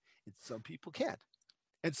 and some people can't.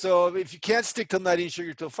 And so if you can't stick to not eating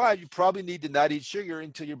sugar till 5, you probably need to not eat sugar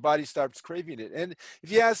until your body stops craving it. And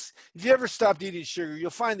if you ever stopped eating sugar, you'll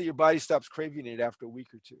find that your body stops craving it after a week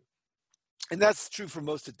or two. And that's true for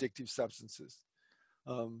most addictive substances.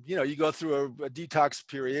 You go through a detox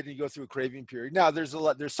period and you go through a craving period. Now there's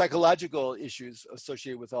psychological issues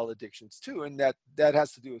associated with all addictions too. And that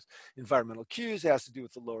has to do with environmental cues. It has to do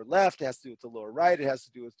with the lower left. It has to do with the lower right. It has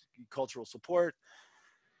to do with cultural support.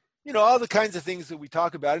 All the kinds of things that we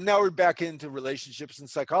talk about. And now we're back into relationships and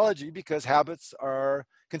psychology because habits are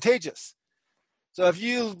contagious. So if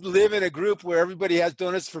you live in a group where everybody has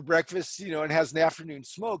donuts for breakfast, and has an afternoon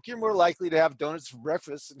smoke, you're more likely to have donuts for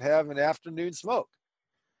breakfast and have an afternoon smoke.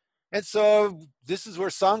 And so this is where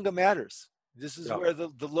Sangha matters. This is where the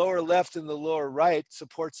lower left and the lower right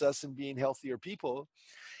supports us in being healthier people.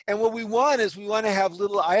 And what we want to have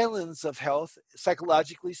little islands of health,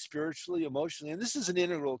 psychologically, spiritually, emotionally. And this is an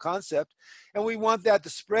integral concept. And we want that to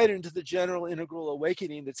spread into the general integral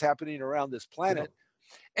awakening that's happening around this planet.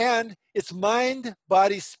 And it's mind,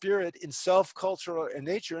 body, spirit in self, culture, and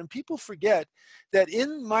nature. And people forget that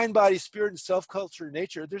in mind, body, spirit, and self, culture, and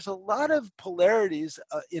nature, there's a lot of polarities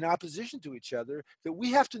in opposition to each other that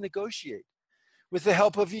we have to negotiate with the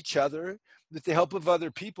help of each other, with the help of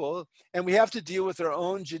other people. And we have to deal with our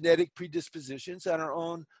own genetic predispositions and our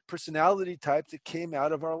own personality type that came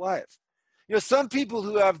out of our life. Some people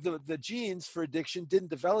who have the genes for addiction didn't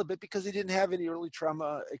develop it because they didn't have any early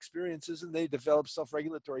trauma experiences and they developed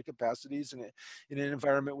self-regulatory capacities in an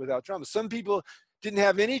environment without trauma. Some people didn't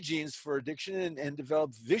have any genes for addiction and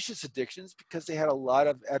developed vicious addictions because they had a lot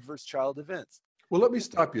of adverse child events. Well, let me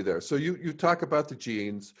stop you there. So you talk about the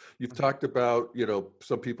genes. You've talked about,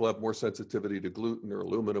 some people have more sensitivity to gluten or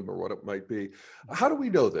aluminum or what it might be. How do we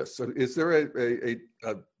know this? Is there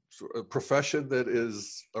a profession that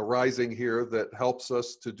is arising here that helps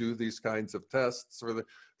us to do these kinds of tests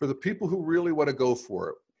for the people who really want to go for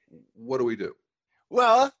it? What do we do?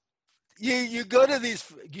 Well, you go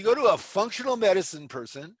to a functional medicine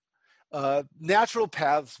person. Natural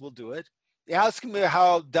paths will do it. Ask them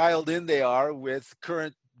how dialed in they are with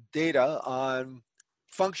current data on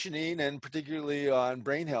functioning and particularly on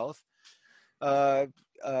brain health.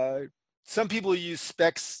 Some people use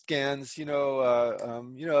SPECT scans,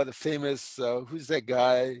 the famous, who's that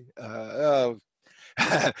guy?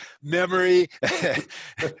 Memory.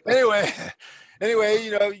 anyway,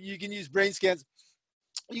 you can use brain scans.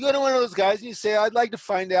 You go to one of those guys and you say, I'd like to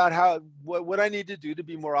find out what I need to do to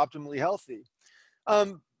be more optimally healthy.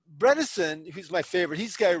 Bredesen, who's my favorite,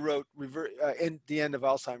 he's the guy who wrote In the End of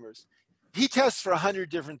Alzheimer's. He tests for 100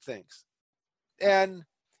 different things. And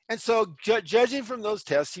so judging from those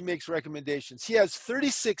tests, he makes recommendations. He has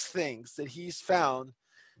 36 things that he's found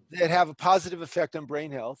that have a positive effect on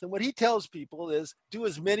brain health. And what he tells people is do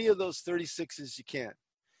as many of those 36 as you can.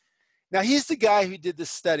 Now, he's the guy who did this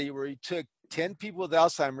study where he took 10 people with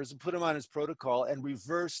Alzheimer's and put them on his protocol and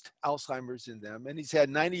reversed Alzheimer's in them. And he's had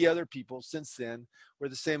 90 other people since then where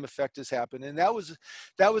the same effect has happened. And that was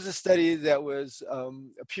a study that was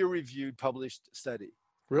a peer-reviewed, published study.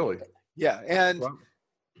 Really? Yeah. And wow.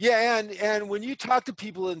 And when you talk to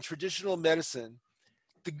people in traditional medicine,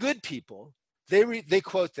 the good people, they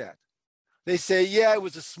quote that. They say, yeah, it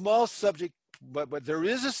was a small subject, but there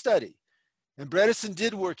is a study. And Bredesen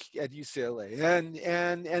did work at UCLA,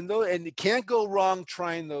 and you can't go wrong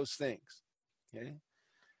trying those things. Okay,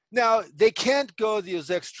 Now, they can't go the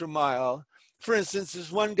extra mile. For instance,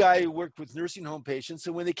 there's one guy who worked with nursing home patients,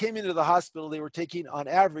 and when they came into the hospital, they were taking, on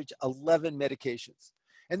average, 11 medications.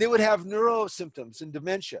 And they would have neuro symptoms and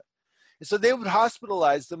dementia. And so they would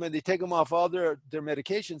hospitalize them, and they take them off all their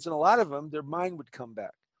medications, and a lot of them, their mind would come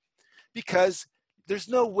back. Because there's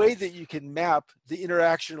no way that you can map the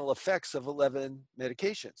interactional effects of 11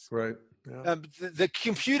 medications. Right. Yeah. The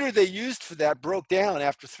computer they used for that broke down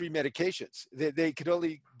after 3 medications. They could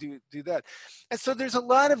only do that. And so there's a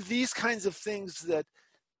lot of these kinds of things that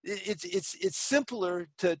it's simpler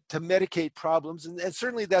to medicate problems. And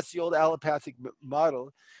certainly that's the old allopathic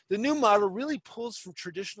model. The new model really pulls from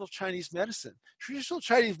traditional Chinese medicine. Traditional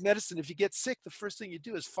Chinese medicine, if you get sick, the first thing you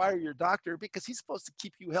do is fire your doctor because he's supposed to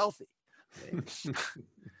keep you healthy.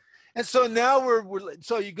 And so now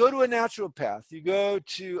so you go to a naturopath, you go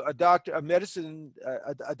to a doctor,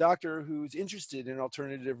 a doctor who's interested in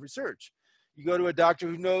alternative research. You go to a doctor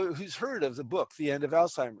who's heard of the book, The End of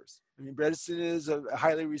Alzheimer's. I mean, Bredesen is a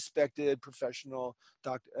highly respected professional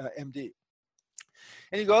doctor, MD.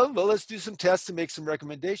 And you go, well, let's do some tests and make some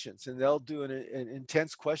recommendations. And they'll do an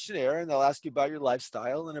intense questionnaire, and they'll ask you about your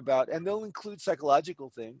lifestyle and they'll include psychological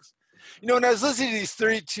things. You know, when I was listening to these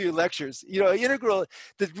 32 lectures, you know, Integral,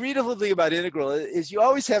 the beautiful thing about Integral is you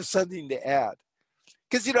always have something to add.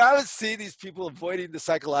 Because, you know, I would see these people avoiding the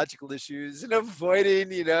psychological issues and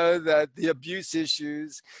avoiding, you know, the abuse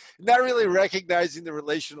issues, not really recognizing the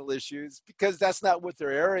relational issues because that's not what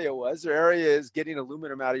their area was. Their area is getting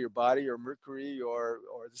aluminum out of your body or mercury or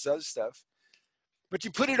this other stuff. But you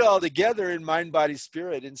put it all together in mind, body,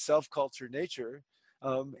 spirit, in self, culture, nature.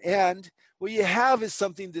 And what you have is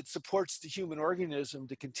something that supports the human organism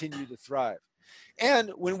to continue to thrive. And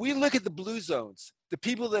when we look at the blue zones, the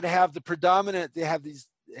people that have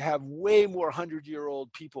have way more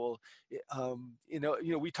 100-year-old people, you know,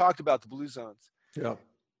 we talked about the blue zones. Yeah.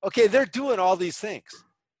 Okay, they're doing all these things.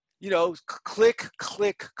 You know, click,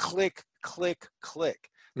 click, click, click, click.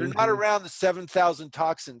 They're not around the 7,000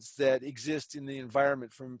 toxins that exist in the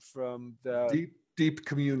environment from the deep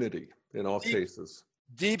community in all cases.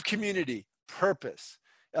 Deep community, purpose,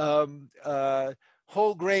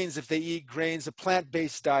 whole grains if they eat grains, a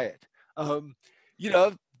plant-based diet. You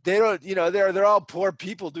know, they don't, you know, they're all poor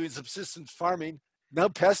people doing subsistence farming. No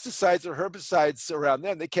pesticides or herbicides around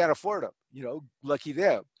them. They can't afford them. You know, lucky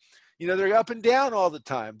them. You know, they're up and down all the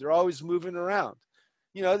time. They're always moving around.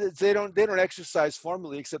 You know, they don't exercise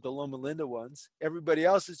formally except the Loma Linda ones. Everybody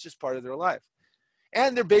else is just part of their life.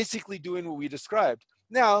 And they're basically doing what we described.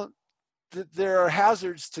 Now, there are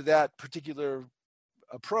hazards to that particular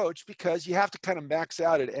approach because you have to kind of max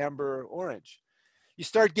out at amber orange. You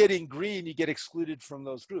start getting green, you get excluded from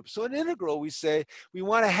those groups. So in Integral, we say we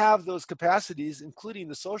want to have those capacities, including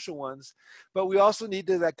the social ones, but we also need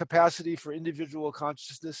that capacity for individual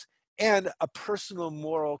consciousness and a personal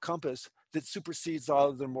moral compass that supersedes all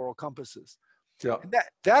of their moral compasses. Yeah. And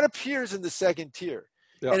that appears in the second tier.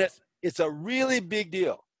 Yeah. And it's a really big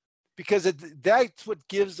deal. Because that's what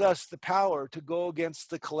gives us the power to go against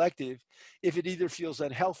the collective if it either feels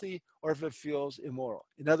unhealthy or if it feels immoral.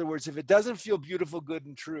 In other words, if it doesn't feel beautiful, good,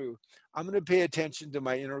 and true, I'm going to pay attention to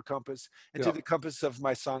my inner compass and to the compass of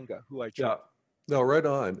my Sangha, who I trust. Yeah, no, right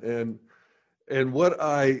on. And what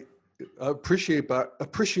I appreciate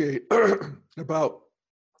about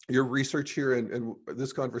your research here and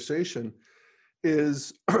this conversation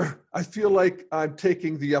is I feel like I'm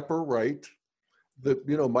taking the upper right,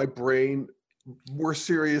 my brain more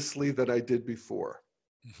seriously than I did before.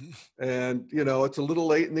 And, it's a little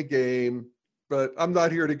late in the game, but I'm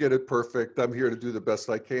not here to get it perfect. I'm here to do the best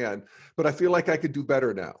I can, but I feel like I could do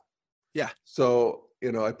better now. Yeah. So,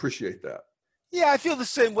 I appreciate that. Yeah, I feel the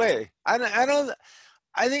same way. I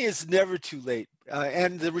think it's never too late.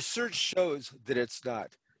 And the research shows that it's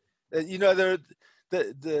not. All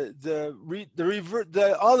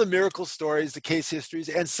the miracle stories, the case histories,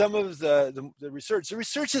 and some of the research. The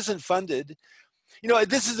research isn't funded.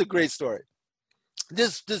 This is a great story.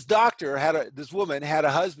 This woman had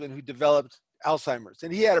a husband who developed Alzheimer's,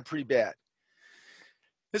 and he had it pretty bad.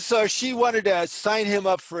 And so she wanted to sign him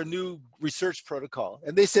up for a new research protocol,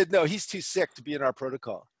 and they said, no, he's too sick to be in our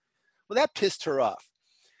protocol. Well, that pissed her off.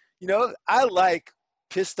 I like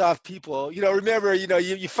pissed off people. Remember,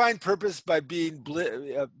 you find purpose by being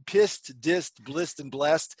pissed, dissed, blissed, and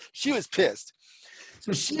blessed. She was pissed.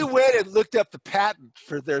 So she went and looked up the patent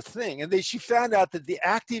for their thing. And she found out that the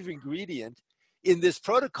active ingredient in this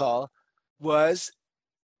protocol was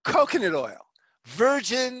coconut oil,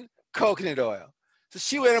 virgin coconut oil. So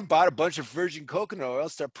she went and bought a bunch of virgin coconut oil,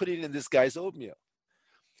 started putting it in this guy's oatmeal.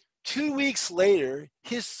 2 weeks later,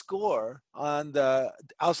 his score on the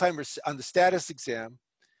Alzheimer's, on the status exam,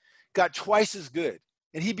 got twice as good.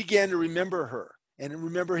 And he began to remember her and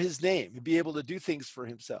remember his name and be able to do things for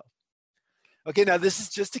himself. Okay, now this is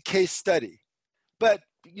just a case study. But,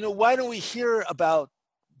 why don't we hear about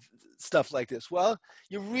stuff like this? Well,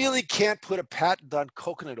 you really can't put a patent on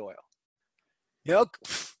coconut oil. You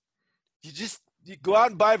go out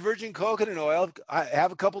and buy virgin coconut oil. I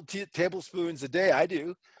have a couple tablespoons a day. I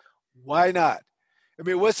do. Why not? I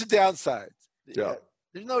mean, what's the downside? Yeah.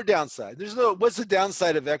 There's no downside. What's the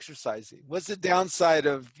downside of exercising? What's the downside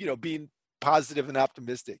of, being positive and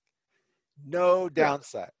optimistic? No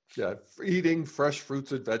downside. Yeah. Eating fresh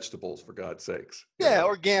fruits and vegetables, for God's sakes. Yeah.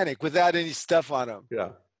 Organic, without any stuff on them. Yeah.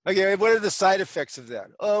 Okay. What are the side effects of that?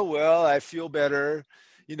 Oh, well, I feel better.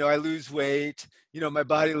 I lose weight. My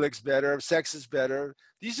body looks better. Sex is better.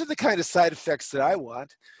 These are the kind of side effects that I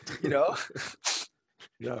want,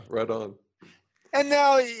 Yeah, right on. And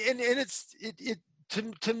now,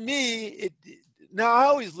 to me, now I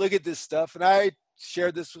always look at this stuff, and I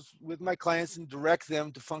share this with my clients and direct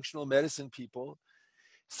them to functional medicine people.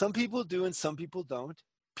 Some people do and some people don't.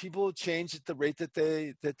 People change at the rate that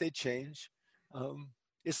they change.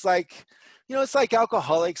 It's like, it's like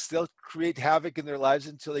alcoholics. They'll create havoc in their lives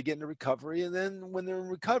until they get into recovery. And then when they're in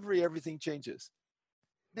recovery, everything changes.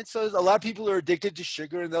 And so a lot of people are addicted to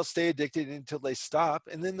sugar, and they'll stay addicted until they stop.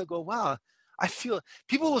 And then they'll go, wow,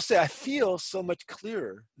 people will say, I feel so much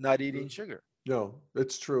clearer not eating sugar. No,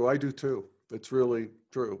 it's true. I do too. It's really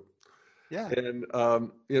true. Yeah. And,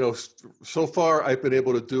 so far I've been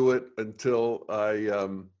able to do it until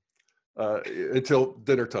until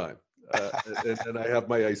dinner time. And I have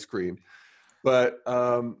my ice cream, but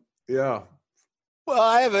yeah. Well,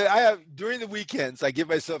 I have during the weekends, I give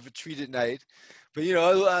myself a treat at night, but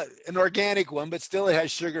an organic one, but still it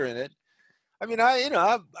has sugar in it. I mean, I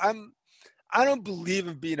don't believe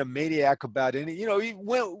in being a maniac about any,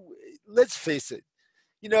 let's face it,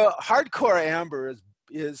 hardcore amber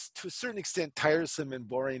is to a certain extent tiresome and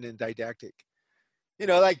boring and didactic.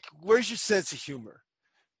 Like, where's your sense of humor?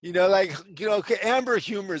 Amber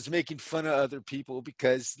humor is making fun of other people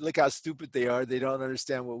because look how stupid they are. They don't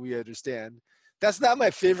understand what we understand. That's not my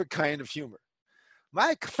favorite kind of humor.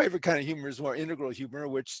 My favorite kind of humor is more integral humor,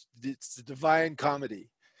 which it's the divine comedy.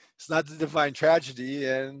 It's not the divine tragedy.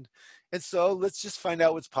 And so let's just find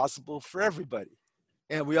out what's possible for everybody.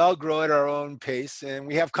 And we all grow at our own pace, and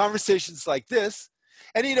we have conversations like this.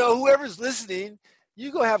 And, whoever's listening,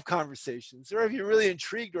 you go have conversations. Or if you're really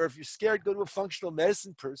intrigued or if you're scared, go to a functional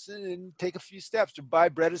medicine person and take a few steps to buy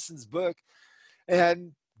Bredesen's book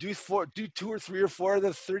and do 2 or 3 or 4 of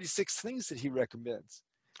the 36 things that he recommends.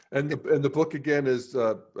 And the book again is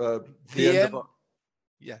the end of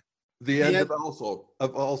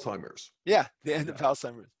Alzheimer's. Yeah, The End of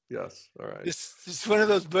Alzheimer's. Yes. All right. It's one of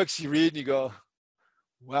those books you read and you go,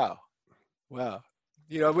 wow.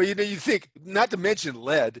 You think, not to mention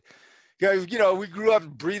lead. We grew up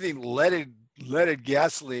breathing leaded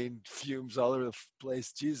gasoline fumes all over the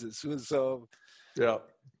place. Jesus. So yeah.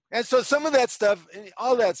 And so some of that stuff,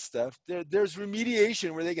 all that stuff, there's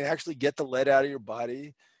remediation where they can actually get the lead out of your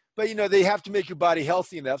body. But, they have to make your body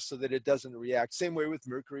healthy enough so that it doesn't react. Same way with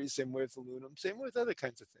mercury, same way with aluminum, same way with other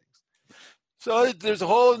kinds of things. So there's a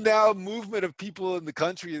whole now movement of people in the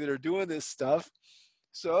country that are doing this stuff.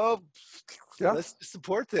 So let's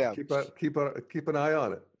support them. Keep an eye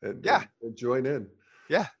on it and join in.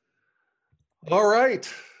 Yeah. All right.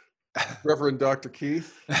 Reverend Dr.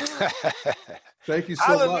 Keith. Thank you so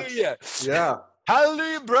Hallelujah. much. Yeah.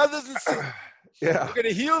 Hallelujah, brothers and sisters. Yeah. We're going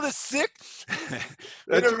to heal the sick.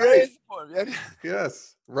 That's right.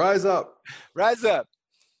 Yes. Rise up. Rise up.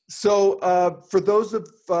 So for those of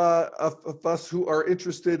us who are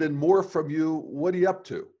interested in more from you, what are you up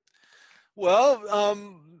to? Well,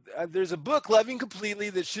 there's a book, Loving Completely,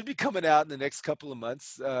 that should be coming out in the next couple of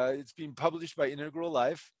months. It's being published by Integral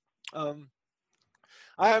Life. I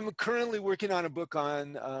am currently working on a book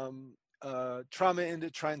on trauma into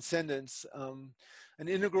transcendence, an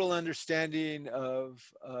integral understanding of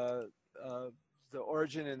the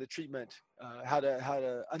origin and the treatment, how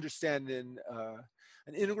to understand in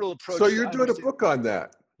an integral approach. So you're doing a book on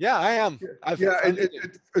that? Yeah, I am.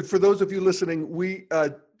 And for those of you listening, we,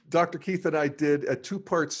 Dr. Keith and I did a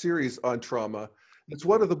 2-part series on trauma. It's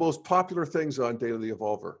one of the most popular things on Daily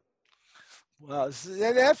Evolver. Well,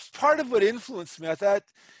 that's part of what influenced me. I thought,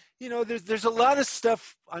 there's a lot of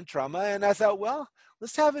stuff on trauma, and I thought, well,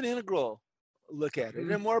 let's have an integral look at it,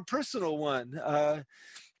 and a more personal one.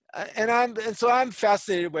 And so I'm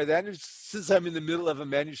fascinated by that. And since I'm in the middle of a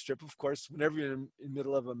manuscript, of course, whenever you're in the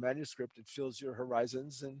middle of a manuscript, it fills your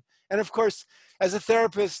horizons. And of course, as a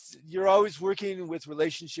therapist, you're always working with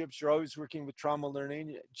relationships. You're always working with trauma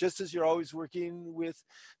learning, just as you're always working with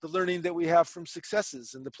the learning that we have from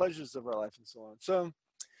successes and the pleasures of our life and so on.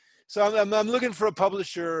 So I'm looking for a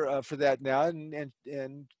publisher for that now, and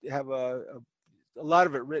have a lot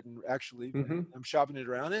of it written, actually. Mm-hmm. I'm shopping it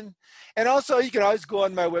around. And also, you can always go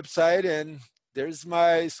on my website, and there's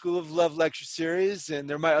my School of Love lecture series, and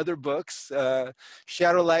there are my other books,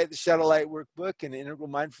 Shadow Light, the Shadow Light Workbook, and Integral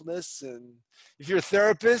Mindfulness. And if you're a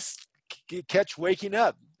therapist, catch Waking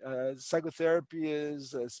Up. Psychotherapy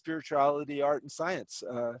is spirituality, art, and science.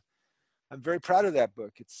 I'm very proud of that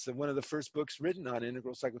book. It's one of the first books written on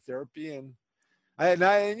integral psychotherapy. And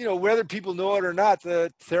I, whether people know it or not,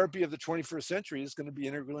 the therapy of the 21st century is going to be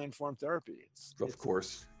integrally informed therapy. Of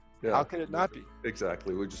course. Yeah. How could it not be?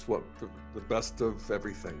 Exactly. We just want the best of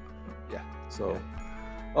everything. Yeah. So,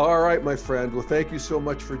 all right, my friend. Well, thank you so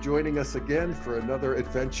much for joining us again for another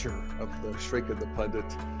adventure of the Shrink and the Pundit.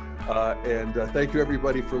 And thank you,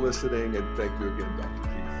 everybody, for listening. And thank you again, Dr.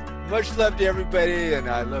 Keith. Much love to everybody. And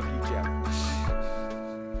I love you, Jeff.